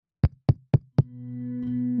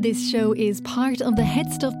This show is part of the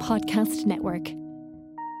Head Stuff Podcast Network.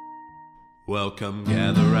 Welcome,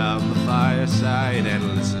 gather round the fireside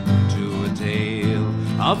and listen to a tale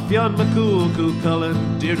of Fionn McCool,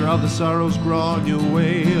 Cuchulainn, Deirdre of the Sorrows, Gráinne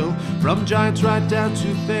Wail. From giants right down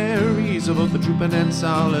to fairies, of both the drooping and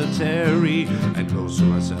solitary, and those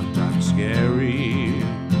who are sometimes scary.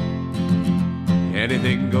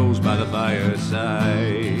 Anything goes by the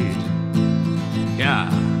fireside. Yeah.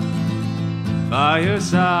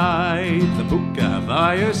 Fireside, the Puka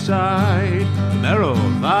fireside, the Marrow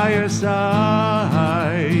fireside.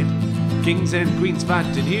 Kings and queens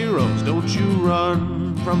fighting heroes, don't you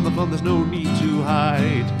run from the fun, there's no need to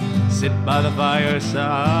hide. Sit by the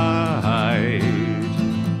fireside.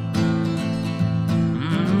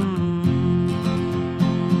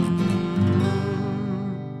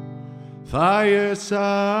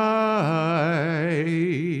 Fireside.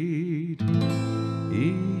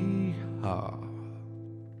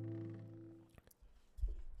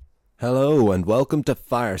 Hello and welcome to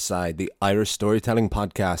Fireside, the Irish storytelling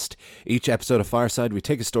podcast. Each episode of Fireside, we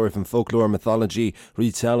take a story from folklore, mythology,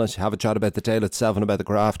 retell it, have a chat about the tale itself and about the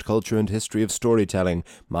craft, culture and history of storytelling.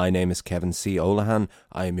 My name is Kevin C. Olahan.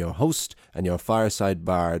 I am your host and your Fireside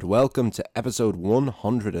Bard. Welcome to episode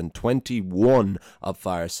 121 of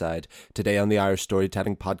Fireside. Today on the Irish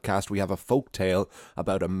storytelling podcast, we have a folk tale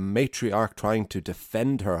about a matriarch trying to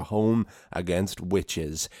defend her home against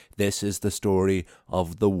witches. This is the story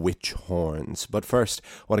of the witch horns. But first,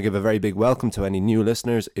 I want to give a very big welcome to any new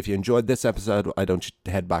listeners. If you enjoyed this episode, I don't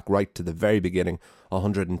head back right to the very beginning,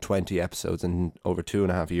 120 episodes and over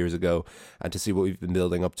 2.5 years ago, and to see what we've been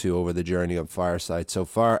building up to over the journey of Fireside so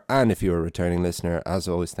far. And if you're a returning listener, as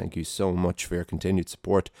always, thank you so much for your continued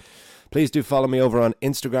support. Please do follow me over on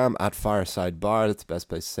Instagram at FiresideBard. It's the best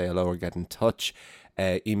place to say hello or get in touch.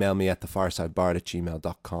 Email me at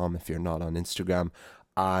thefiresideBard@gmail.com if you're not on Instagram.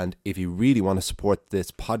 And if you really want to support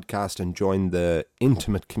this podcast and join the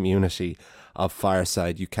intimate community of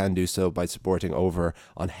Fireside, you can do so by supporting over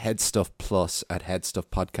on Headstuff Plus at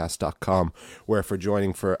headstuffpodcast.com, where for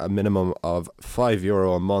joining for a minimum of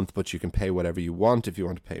 €5 a month, but you can pay whatever you want. If you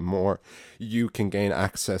want to pay more, you can gain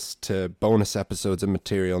access to bonus episodes and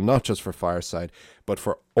material, not just for Fireside, but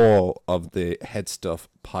for all of the Headstuff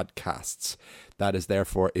podcasts. That is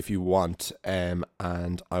therefore if you want, and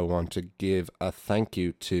I want to give a thank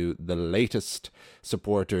you to the latest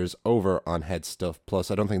supporters over on Headstuff Plus.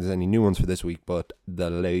 I don't think there's any new ones for this week, but the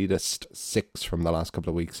latest 6 from the last couple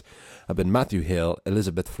of weeks have been Matthew Hill,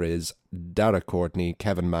 Elizabeth Frizz, Dara Courtney,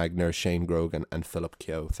 Kevin Magner, Shane Grogan, and Philip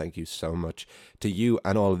Keogh. Thank you so much to you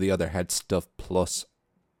and all of the other Headstuff Plus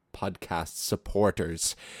podcast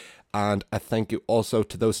supporters. And a thank you also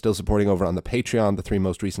to those still supporting over on the Patreon, the 3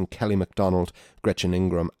 most recent, Kelly MacDonald, Gretchen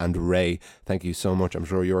Ingram and Ray. Thank you so much. I'm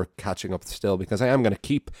sure you're catching up still, because I am going to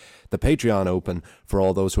keep the Patreon open for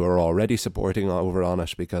all those who are already supporting over on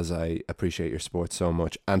it, because I appreciate your support so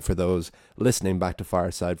much. And for those listening back to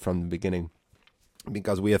Fireside from the beginning,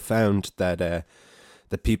 because we have found that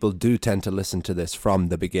that people do tend to listen to this from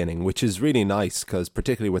the beginning, which is really nice, because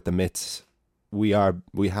particularly with the myths, we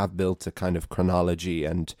have built a kind of chronology,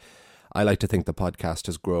 and I like to think the podcast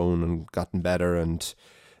has grown and gotten better, and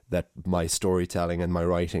that my storytelling and my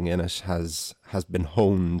writing in it has been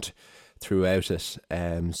honed throughout it.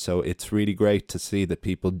 So it's really great to see that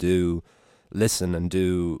people do listen and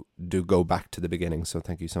do go back to the beginning. So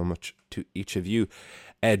thank you so much to each of you.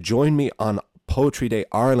 Join me on Poetry Day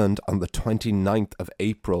Ireland on the 29th of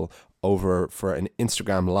April over for an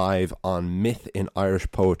Instagram live on myth in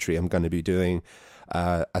Irish poetry. I'm going to be doing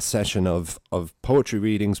a session of poetry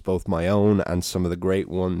readings, both my own and some of the great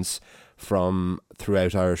ones from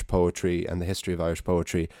throughout Irish poetry and the history of Irish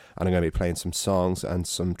poetry. And I'm going to be playing some songs and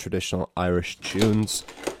some traditional Irish tunes.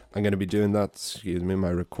 I'm going to be doing that. Excuse me,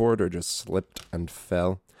 my recorder just slipped and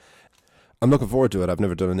fell. I'm looking forward to it. I've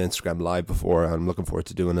never done an Instagram live before. I'm looking forward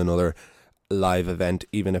to doing another live event,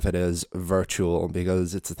 even if it is virtual,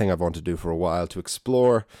 because it's a thing I've wanted to do for a while, to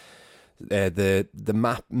explore to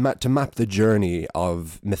map the journey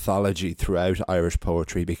of mythology throughout Irish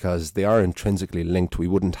poetry, because they are intrinsically linked. We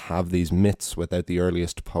wouldn't have these myths without the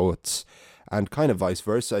earliest poets, and kind of vice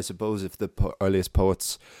versa, I suppose. If the earliest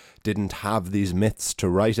poets didn't have these myths to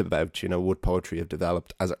write about, would poetry have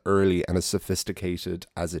developed as early and as sophisticated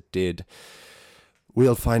as it did?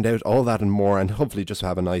 We'll find out all that and more, and hopefully just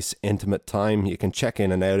have a nice intimate time. You can check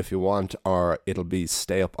in and out if you want, or it'll be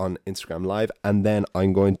stay up on Instagram Live, and then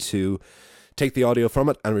I'm going to take the audio from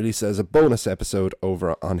it and release it as a bonus episode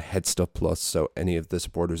over on Headstuff Plus, so any of the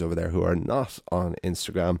supporters over there who are not on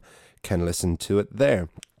Instagram can listen to it there.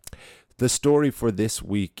 The story for this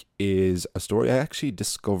week is a story I actually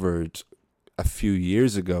discovered a few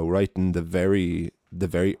years ago, right in the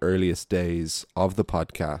very earliest days of the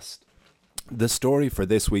podcast. The story for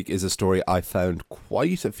this week is a story I found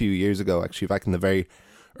quite a few years ago, actually, back in the very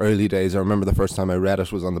early days. I remember the first time I read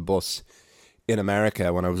it was on the bus in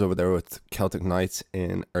America when I was over there with Celtic Knights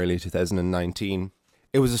in early 2019.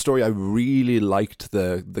 It was a story I really liked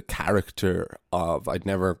the character of. I'd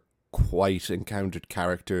never quite encountered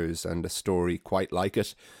characters and a story quite like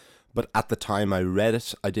it, but at the time I read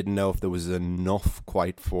it, I didn't know if there was enough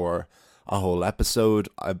quite for a whole episode,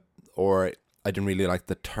 or I didn't really like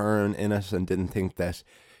the turn in it and didn't think that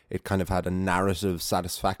it kind of had a narrative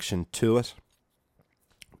satisfaction to it.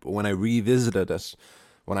 But when I revisited it,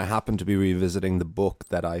 when I happened to be revisiting the book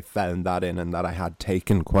that I found that in and that I had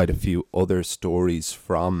taken quite a few other stories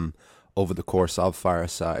from over the course of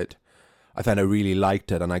Fireside, I found I really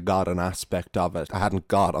liked it and I got an aspect of it I hadn't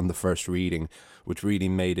got on the first reading, which really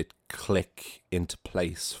made it click into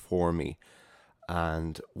place for me.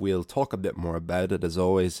 And we'll talk a bit more about it as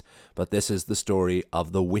always, but this is the story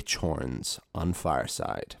of the witch horns on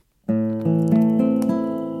Fireside.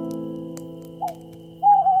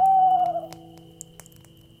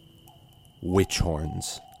 Witch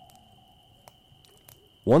horns.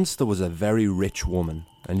 Once there was a very rich woman,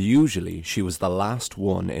 and usually she was the last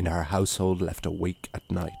one in her household left awake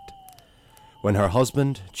at night. When her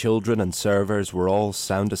husband, children and servers were all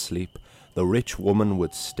sound asleep, the rich woman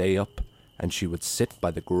would stay up and she would sit by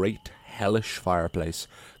the great hellish fireplace,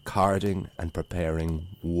 carding and preparing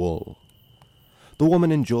wool. The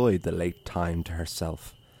woman enjoyed the late time to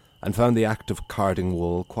herself, and found the act of carding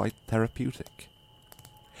wool quite therapeutic.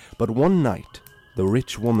 But one night, the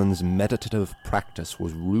rich woman's meditative practice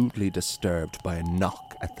was rudely disturbed by a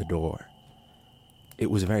knock at the door. It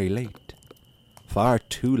was very late, far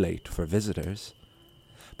too late for visitors,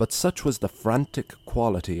 but such was the frantic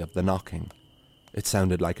quality of the knocking. It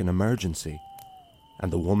sounded like an emergency,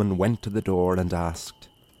 and the woman went to the door and asked,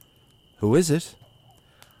 "Who is it?"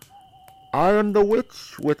 "I am the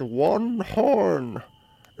witch with one horn.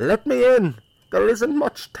 Let me in. There isn't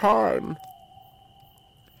much time."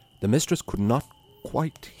 The mistress could not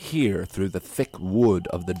quite hear through the thick wood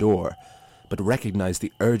of the door, but recognized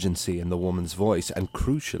the urgency in the woman's voice, and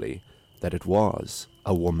crucially, that it was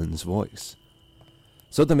a woman's voice.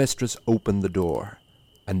 So the mistress opened the door,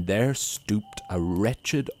 and there stooped a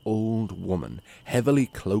wretched old woman, heavily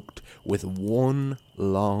cloaked, with one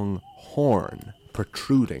long horn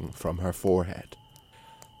protruding from her forehead.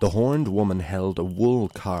 The horned woman held a wool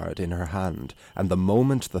card in her hand, and the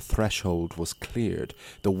moment the threshold was cleared,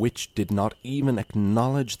 the witch did not even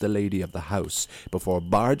acknowledge the lady of the house before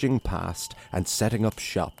barging past and setting up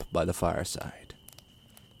shop by the fireside.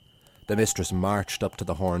 The mistress marched up to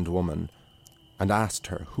the horned woman and asked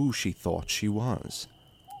her who she thought she was.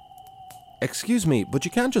 "Excuse me, but you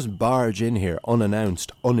can't just barge in here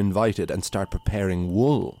unannounced, uninvited, and start preparing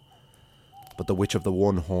wool." But the witch of the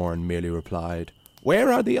one horn merely replied,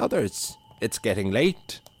 "Where are the others? It's getting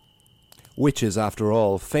late." Witches, after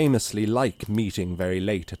all, famously like meeting very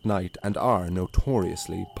late at night and are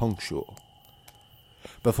notoriously punctual.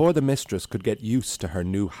 Before the mistress could get used to her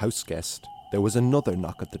new houseguest, there was another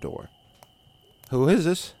knock at the door. "Who is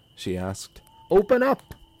it?" she asked. "Open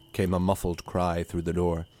up," came a muffled cry through the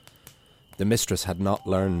door. The mistress had not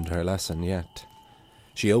learned her lesson yet.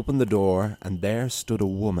 She opened the door, and there stood a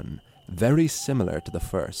woman, very similar to the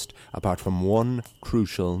first, apart from one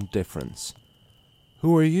crucial difference.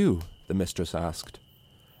 "Who are you?" the mistress asked.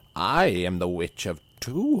 "I am the Witch of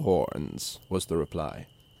Two Horns," was the reply.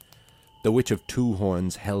 The Witch of Two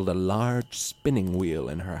Horns held a large spinning wheel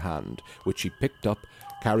in her hand, which she picked up,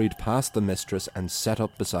 carried past the mistress, and set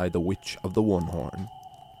up beside the Witch of the One Horn.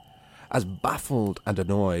 As baffled and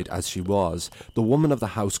annoyed as she was, the woman of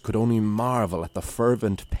the house could only marvel at the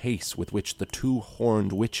fervent pace with which the two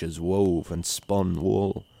horned witches wove and spun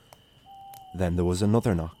wool. Then there was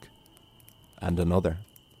another knock, and another.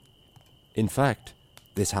 In fact,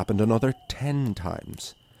 this happened another 10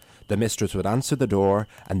 times. The mistress would answer the door,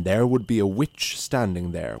 and there would be a witch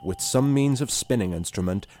standing there with some means of spinning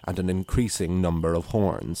instrument and an increasing number of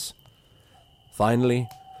horns. Finally,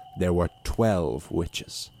 there were 12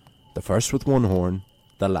 witches. The first with one horn,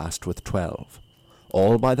 the last with 12,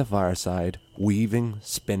 all by the fireside, weaving,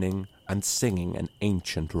 spinning, and singing an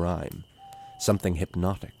ancient rhyme, something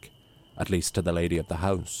hypnotic, at least to the lady of the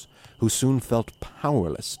house, who soon felt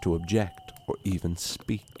powerless to object or even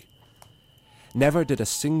speak. Never did a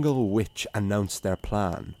single witch announce their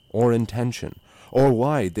plan, or intention, or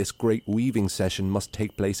why this great weaving session must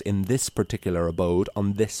take place in this particular abode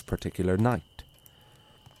on this particular night.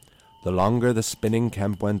 The longer the spinning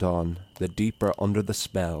camp went on, the deeper under the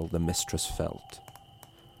spell the mistress felt.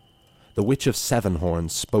 The Witch of Seven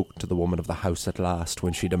Horns spoke to the woman of the house at last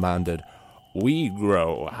when she demanded, "We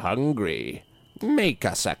grow hungry. Make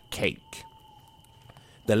us a cake."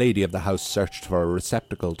 The lady of the house searched for a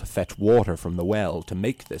receptacle to fetch water from the well to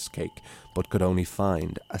make this cake, but could only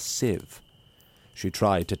find a sieve. She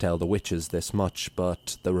tried to tell the witches this much,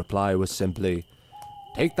 but the reply was simply,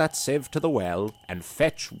 "Take that sieve to the well and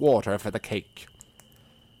fetch water for the cake."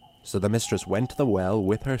 So the mistress went to the well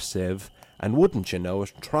with her sieve, and wouldn't you know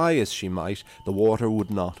it, try as she might, the water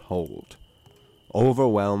would not hold.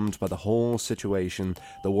 Overwhelmed by the whole situation,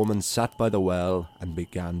 the woman sat by the well and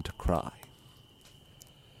began to cry.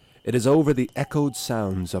 It is over the echoed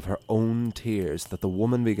sounds of her own tears that the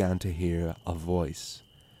woman began to hear a voice.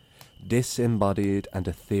 Disembodied and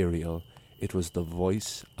ethereal, it was the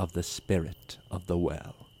voice of the spirit of the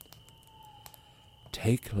well.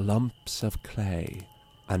 "Take lumps of clay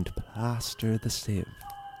and plaster the sieve,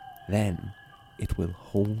 then it will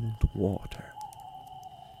hold water."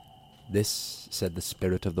 This said the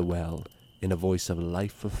spirit of the well in a voice of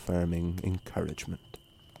life-affirming encouragement.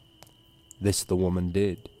 This the woman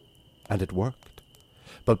did, and it worked.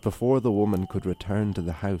 But before the woman could return to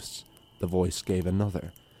the house, the voice gave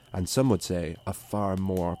another, and some would say a far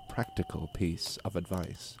more practical piece of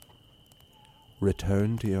advice.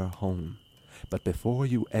 "Return to your home, but before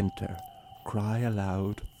you enter, cry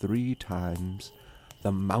aloud 3 times,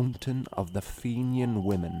 'The mountain of the Fenian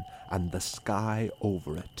women and the sky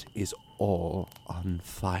over it is all on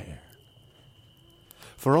fire.'"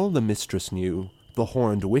 For all the mistress knew, the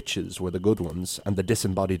horned witches were the good ones, and the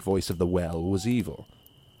disembodied voice of the well was evil.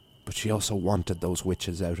 But she also wanted those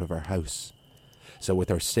witches out of her house. So with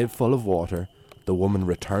her sieve full of water, the woman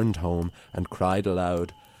returned home and cried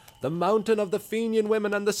aloud, "The mountain of the Fenian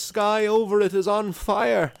women and the sky over it is on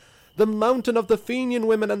fire! The mountain of the Fenian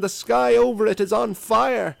women and the sky over it is on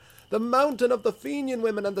fire! The mountain of the Fenian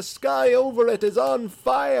women and the sky over it is on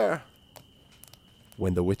fire!"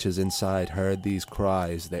 When the witches inside heard these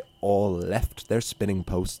cries, they all left their spinning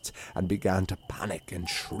posts and began to panic and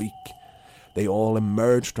shriek. They all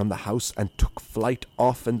emerged from the house and took flight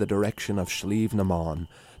off in the direction of Slieve na Mon,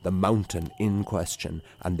 the mountain in question,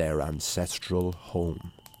 and their ancestral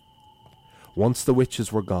home. Once the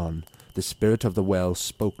witches were gone, the spirit of the well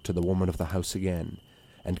spoke to the woman of the house again,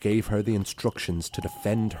 and gave her the instructions to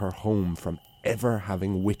defend her home from ever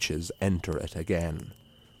having witches enter it again.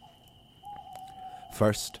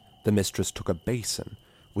 First, the mistress took a basin,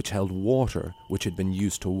 which held water which had been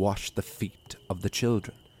used to wash the feet of the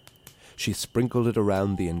children. She sprinkled it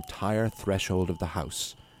around the entire threshold of the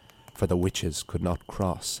house, for the witches could not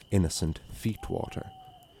cross innocent feet water.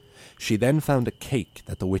 She then found a cake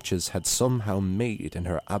that the witches had somehow made in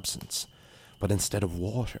her absence, but instead of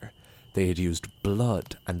water, they had used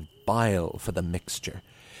blood and bile for the mixture,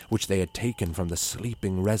 which they had taken from the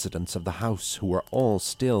sleeping residents of the house, who were all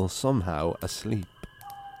still somehow asleep.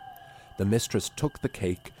 The mistress took the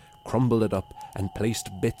cake, crumbled it up, and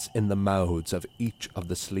placed bits in the mouths of each of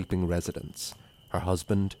the sleeping residents, her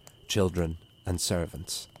husband, children, and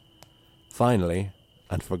servants. Finally,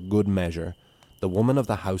 and for good measure, the woman of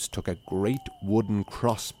the house took a great wooden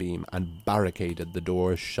crossbeam and barricaded the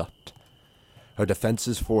doors shut. Her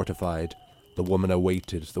defences fortified, the woman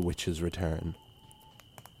awaited the witches' return.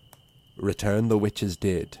 Return the witches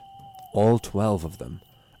did, all 12 of them,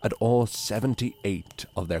 and all 78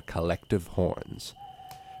 of their collective horns.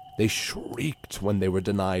 They shrieked when they were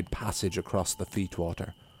denied passage across the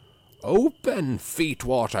feet-water. "Open,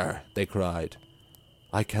 feet-water!" they cried.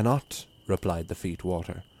 "I cannot," replied the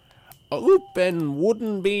feet-water. "Open,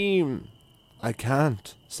 wooden beam!" "I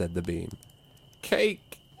can't," said the beam.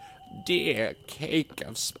 "Cake, dear cake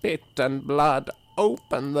of spit and blood,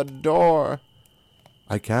 open the door!"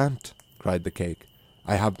 "I can't," cried the cake.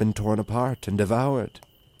 "I have been torn apart and devoured."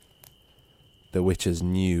 The witches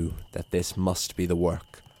knew that this must be the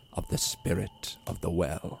work of the spirit of the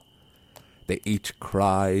well. They each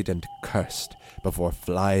cried and cursed before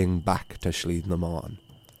flying back to Slieve na Mon,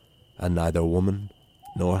 and neither woman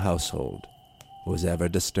nor household was ever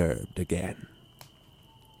disturbed again.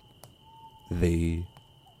 The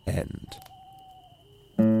end.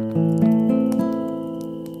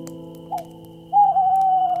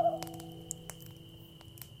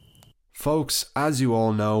 Folks, as you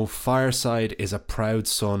all know, Fireside is a proud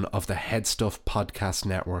son of the Headstuff Podcast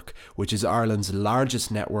Network, which is Ireland's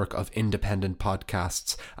largest network of independent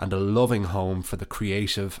podcasts and a loving home for the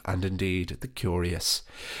creative and indeed the curious.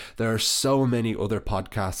 There are so many other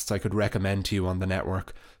podcasts I could recommend to you on the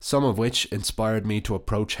network, some of which inspired me to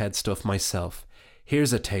approach Headstuff myself.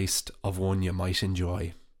 Here's a taste of one you might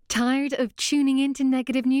enjoy. Tired of tuning into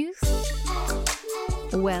negative news?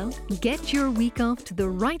 Well, get your week off to the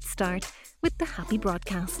right start with the Happy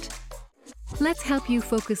Broadcast. Let's help you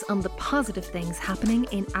focus on the positive things happening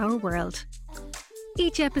in our world.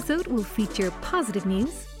 Each episode will feature positive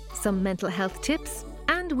news, some mental health tips,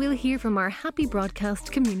 and we'll hear from our Happy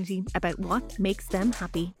Broadcast community about what makes them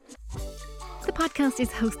happy. The podcast is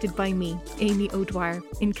hosted by me, Amy O'Dwyer,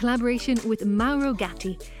 in collaboration with Mauro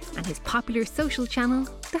Gatti and his popular social channel,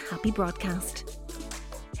 The Happy Broadcast.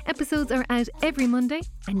 Episodes are out every Monday,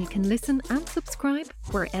 and you can listen and subscribe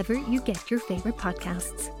wherever you get your favourite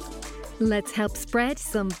podcasts. Let's help spread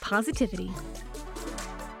some positivity.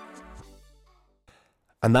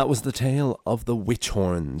 And that was the tale of the witch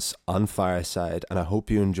horns on Fireside, and I hope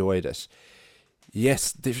you enjoyed it.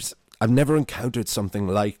 Yes, I've never encountered something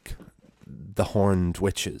like the horned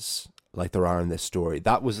witches like there are in this story.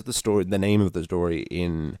 That was the name of the story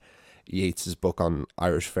in Yeats's book on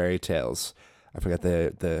Irish fairy tales. I forget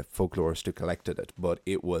the folklorist who collected it, but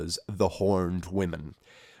it was The Horned Women,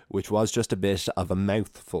 which was just a bit of a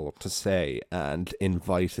mouthful to say and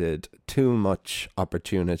invited too much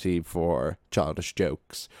opportunity for childish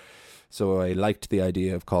jokes. So I liked the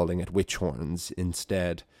idea of calling it witch horns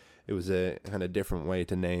instead. It was a kind of different way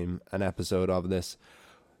to name an episode of this.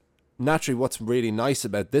 Naturally, what's really nice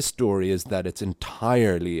about this story is that it's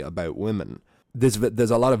entirely about women. There's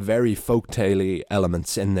a lot of very folktale-y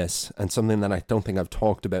elements in this, and something that I don't think I've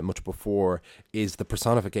talked about much before is the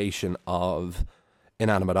personification of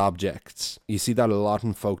inanimate objects. You see that a lot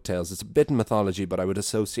in folktales. It's a bit in mythology, but I would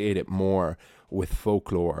associate it more with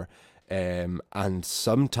folklore. And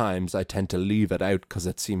sometimes I tend to leave it out because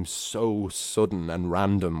it seems so sudden and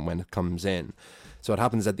random when it comes in. So it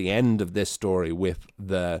happens at the end of this story with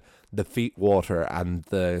the feet water and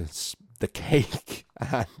the cake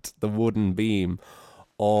and the wooden beam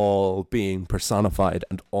all being personified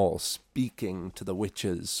and all speaking to the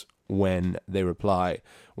witches when they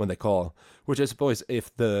call. Which I suppose,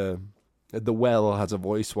 if the well has a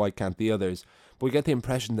voice, why can't the others? But we get the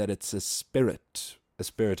impression that it's a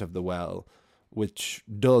spirit of the well, which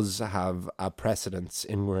does have a precedence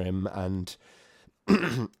in Grimm, and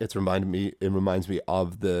it reminds me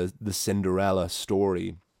of the Cinderella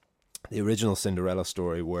story, the original Cinderella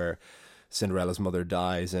story, where Cinderella's mother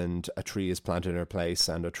dies and a tree is planted in her place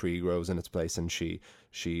and a tree grows in its place, and she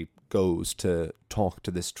goes to talk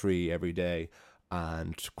to this tree every day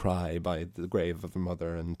and cry by the grave of her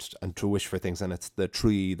mother and to wish for things, and it's the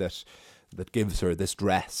tree that gives her this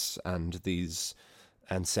dress and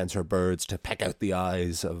sends her birds to peck out the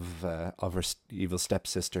eyes of her evil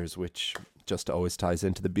stepsisters, which just always ties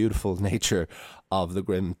into the beautiful nature of the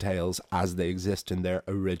Grimm tales as they exist in their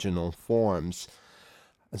original forms.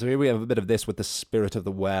 And so here we have a bit of this with the spirit of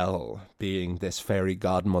the well being this fairy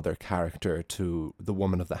godmother character to the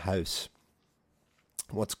woman of the house.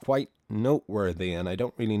 What's quite noteworthy, and I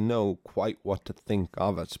don't really know quite what to think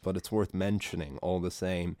of it, but it's worth mentioning all the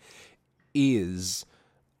same, is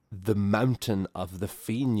the mountain of the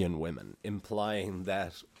Fenian women, implying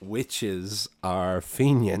that witches are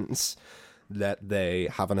Fenians, that they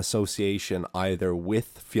have an association either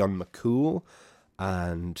with Fionn McCool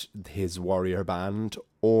and his warrior band,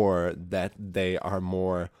 or that they are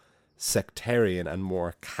more sectarian and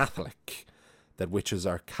more Catholic, that witches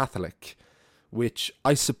are Catholic, which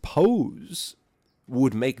I suppose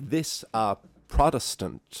would make this a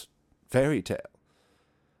Protestant fairy tale.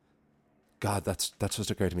 God, that's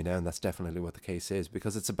just occurred to me now, and that's definitely what the case is,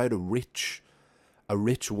 because it's about a rich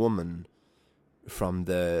woman from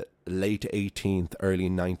the late 18th, early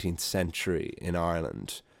 19th century in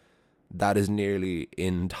Ireland. That is nearly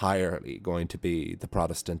entirely going to be the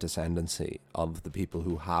Protestant ascendancy of the people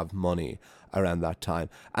who have money around that time,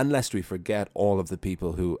 unless we forget all of the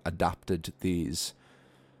people who adapted these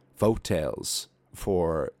folk tales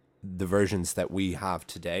for the versions that we have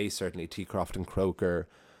today. Certainly T. Croft and Croker,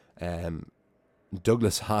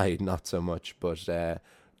 Douglas Hyde, not so much, but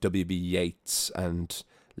W.B. Yeats and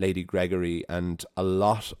Lady Gregory, and a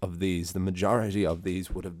lot of these, the majority of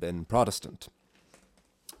these, would have been Protestant.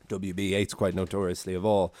 W.B. Yeats quite notoriously of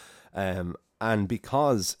all. And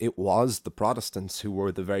because it was the Protestants who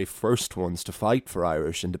were the very first ones to fight for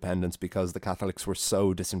Irish independence, because the Catholics were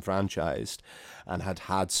so disenfranchised and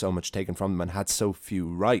had so much taken from them and had so few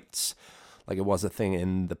rights. Like, it was a thing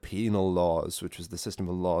in the penal laws, which was the system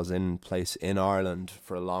of laws in place in Ireland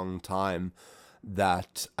for a long time,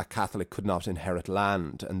 that a Catholic could not inherit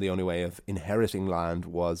land, and the only way of inheriting land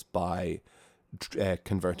was by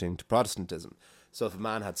converting to Protestantism. So if a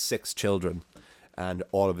man had 6 children and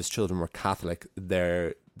all of his children were Catholic,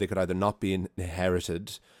 they could either not be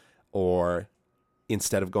inherited, or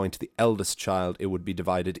instead of going to the eldest child, it would be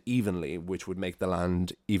divided evenly, which would make the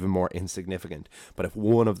land even more insignificant. But if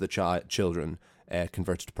one of the children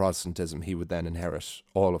converted to Protestantism, he would then inherit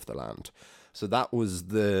all of the land. So that was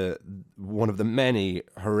one of the many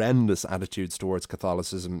horrendous attitudes towards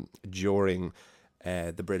Catholicism during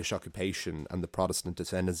the British occupation and the Protestant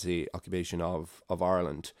ascendancy occupation of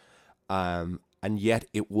Ireland. And yet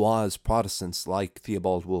it was Protestants like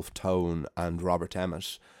Theobald Wolfe Tone and Robert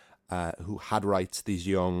Emmet who had rights, these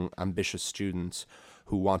young, ambitious students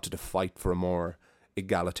who wanted to fight for a more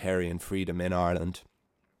egalitarian freedom in Ireland.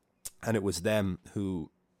 And it was them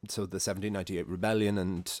who, so the 1798 rebellion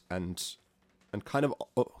and kind of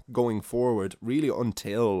going forward, really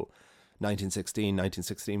until 1916.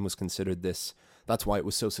 1916 was considered this, that's why it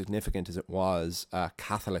was so significant as it was,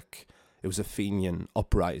 Catholic. It was a Fenian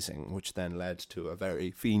uprising, which then led to a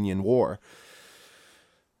very Fenian war.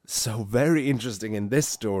 So very interesting in this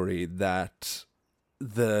story that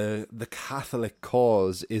the Catholic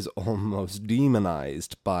cause is almost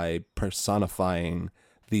demonized by personifying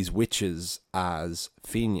these witches as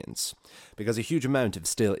Fenians, because a huge amount of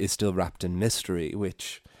is still wrapped in mystery,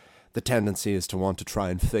 which the tendency is to want to try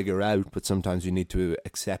and figure out, but sometimes you need to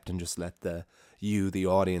accept and just let the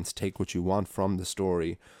audience, take what you want from the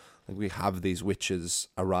story. Like, we have these witches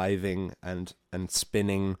arriving and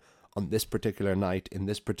spinning on this particular night in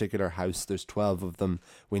this particular house. There's 12 of them.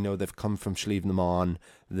 We know they've come from Slievenamon,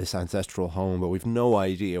 this ancestral home, but we've no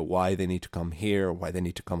idea why they need to come here, why they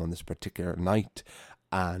need to come on this particular night,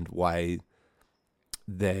 and why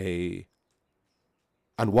they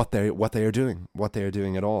and what they are doing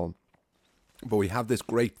at all. But we have this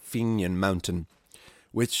great Fenian mountain,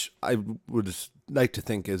 which I would like to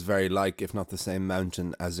think is very like, if not the same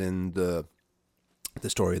mountain as in the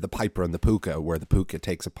story of the Piper and the Pooka, where the Pooka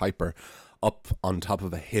takes a Piper up on top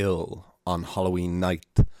of a hill on Halloween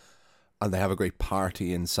night, and they have a great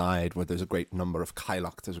party inside where there's a great number of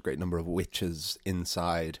Kyloch, there's a great number of witches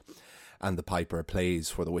inside, and the Piper plays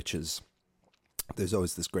for the witches. There's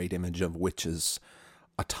always this great image of witches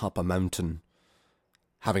atop a mountain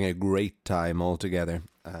having a great time all together,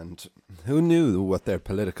 and who knew what their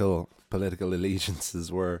political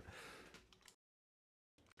allegiances were.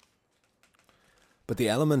 But the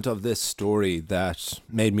element of this story that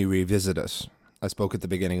made me revisit it, I spoke at the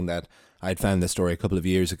beginning that I had found this story a couple of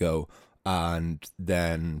years ago and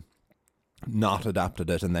then not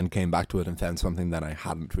adapted it, and then came back to it and found something that I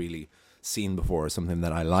hadn't really seen before, something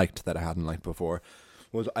that I liked that I hadn't liked before,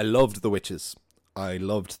 was I loved the witches. I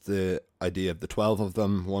loved the idea of the 12 of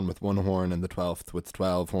them, one with one horn and the 12th with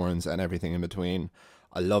 12 horns and everything in between.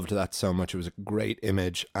 I loved that so much. It was a great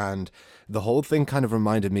image, and the whole thing kind of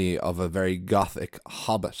reminded me of a very gothic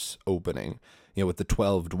Hobbit opening, you know, with the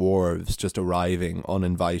 12 dwarves just arriving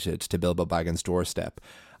uninvited to Bilbo Baggins' doorstep.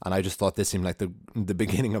 And I just thought this seemed like the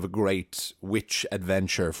beginning of a great witch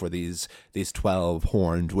adventure for these 12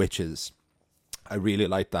 horned witches. I really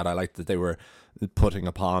liked that. I liked that they were putting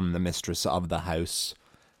upon the mistress of the house.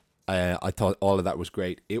 I thought all of that was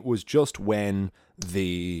great. It was just when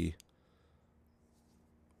the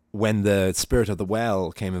spirit of the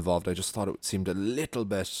well came involved, I just thought it seemed a little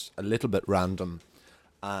bit random,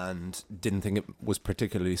 and didn't think it was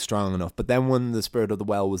particularly strong enough. But then when the spirit of the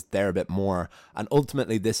well was there a bit more, and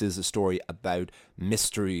ultimately this is a story about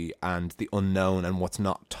mystery and the unknown and what's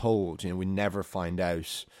not told. You know, we never find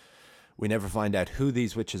out who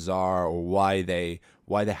these witches are, or why they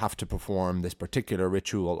have to perform this particular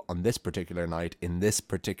ritual on this particular night in this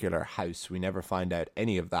particular house. We never find out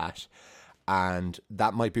any of that. And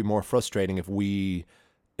that might be more frustrating if we,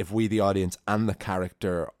 the audience, and the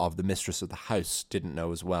character of the mistress of the house didn't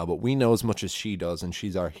know as well. But we know as much as she does, and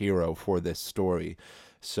she's our hero for this story.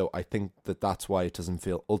 So I think that that's why it doesn't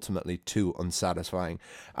feel ultimately too unsatisfying.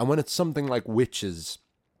 And when it's something like witches,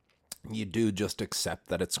 you do just accept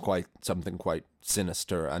that it's something quite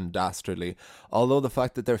sinister and dastardly. Although the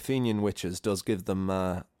fact that they're Fenian witches does give them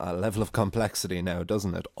a level of complexity now,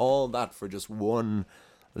 doesn't it? All that for just one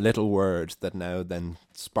little word that now then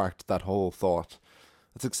sparked that whole thought.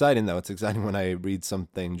 It's exciting though. It's exciting when I read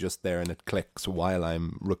something just there and it clicks while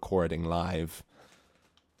I'm recording live.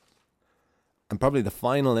 And probably the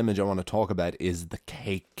final image I want to talk about is the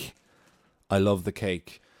cake. I love the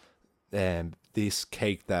cake. This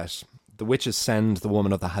cake that the witches send the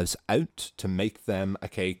woman of the house out to make them a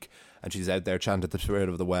cake, and she's out there chanting the spirit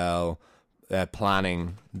of the well,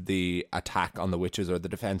 planning the attack on the witches or the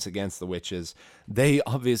defense against the witches, they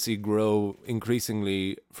obviously grow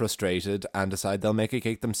increasingly frustrated and decide they'll make a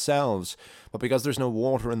cake themselves. But because there's no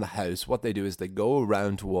water in the house, what they do is they go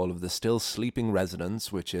around to all of the still sleeping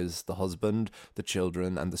residents, which is the husband, the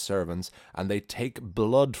children, and the servants, and they take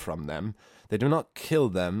blood from them. They do not kill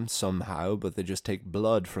them somehow, but they just take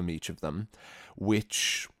blood from each of them,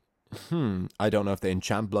 which... I don't know if they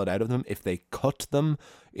enchant blood out of them, if they cut them.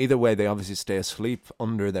 Either way, they obviously stay asleep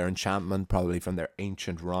under their enchantment, probably from their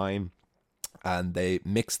ancient rhyme. And they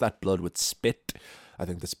mix that blood with spit. I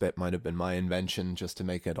think the spit might have been my invention just to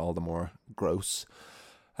make it all the more gross.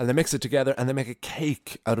 And they mix it together and they make a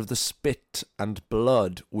cake out of the spit and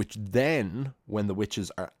blood, which then, when the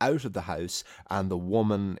witches are out of the house and the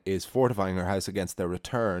woman is fortifying her house against their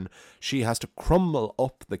return, she has to crumble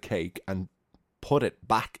up the cake and put it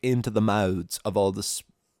back into the mouths of all the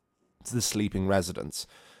sleeping residents.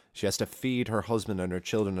 She has to feed her husband and her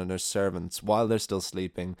children and her servants while they're still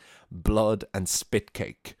sleeping blood and spit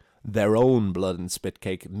cake. Their own blood and spit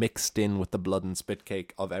cake mixed in with the blood and spit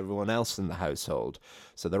cake of everyone else in the household.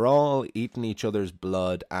 So they're all eating each other's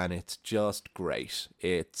blood, and it's just great.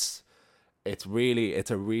 It's a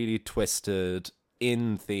really twisted,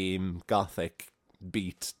 in-theme, gothic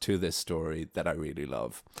beat to this story that I really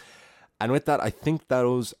love. And with that, I think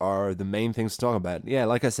those are the main things to talk about. Yeah,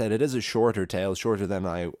 like I said, it is a shorter tale, shorter than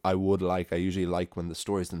I would like. I usually like when the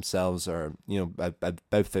stories themselves are,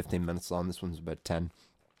 about 15 minutes long. This one's about 10.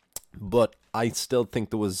 But I still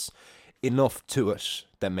think there was enough to it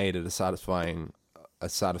that made it a satisfying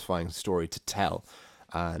story to tell.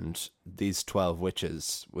 And these 12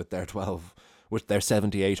 witches with their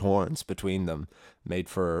 78 horns between them made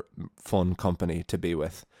for fun company to be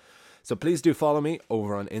with. So please do follow me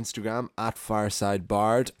over on Instagram at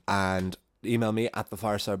FiresideBard and email me at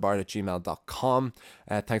thefiresidebard@gmail.com.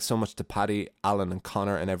 Thanks so much to Paddy, Alan and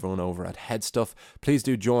Connor and everyone over at Headstuff. Please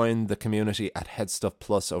do join the community at Headstuff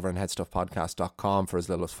Plus over on headstuffpodcast.com for as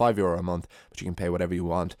little as €5 a month, but you can pay whatever you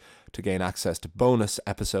want to gain access to bonus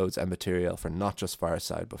episodes and material for not just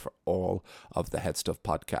Fireside, but for all of the Headstuff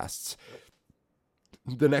podcasts.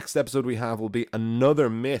 The next episode we have will be another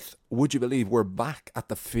myth. Would you believe we're back at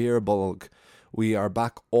the Firbolg? We are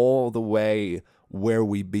back all the way where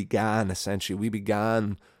we began, essentially. We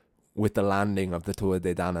began with the landing of the Tuatha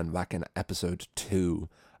Dé Danann back in episode 2,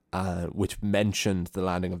 which mentioned the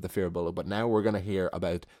landing of the Firbolg. But now we're going to hear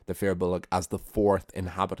about the Firbolg as the fourth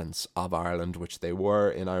inhabitants of Ireland, which they were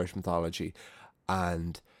in Irish mythology,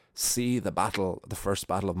 and see the first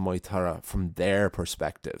battle of Moyturra from their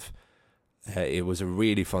perspective. It was a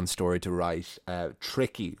really fun story to write,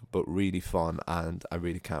 tricky but really fun, and I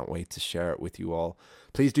really can't wait to share it with you all.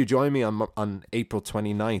 Please do join me on April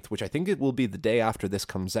 29th, which I think it will be the day after this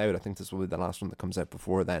comes out. I think this will be the last one that comes out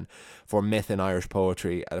before then, for Myth in Irish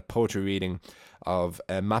Poetry, a poetry reading of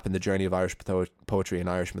mapping the journey of Irish poetry and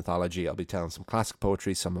Irish mythology. I'll be telling some classic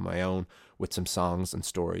poetry, some of my own, with some songs and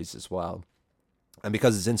stories as well. And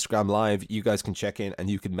because it's Instagram Live, you guys can check in and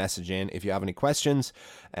you can message in if you have any questions.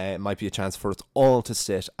 It might be a chance for us all to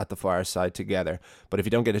sit at the fireside together. But if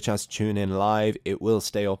you don't get a chance to tune in live, it will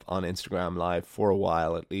stay up on Instagram Live for a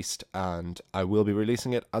while at least. And I will be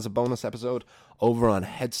releasing it as a bonus episode over on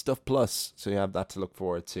Headstuff Plus. So you have that to look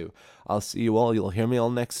forward to. I'll see you all. You'll hear me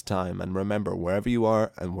all next time. And remember, wherever you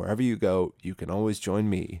are and wherever you go, you can always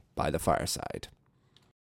join me by the fireside.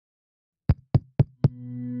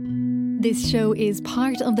 This show is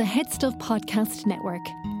part of the Headstuff Podcast Network,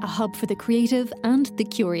 a hub for the creative and the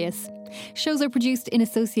curious. Shows are produced in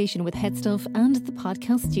association with Headstuff and the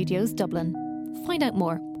Podcast Studios Dublin. Find out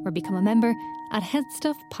more or become a member at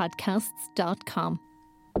headstuffpodcasts.com.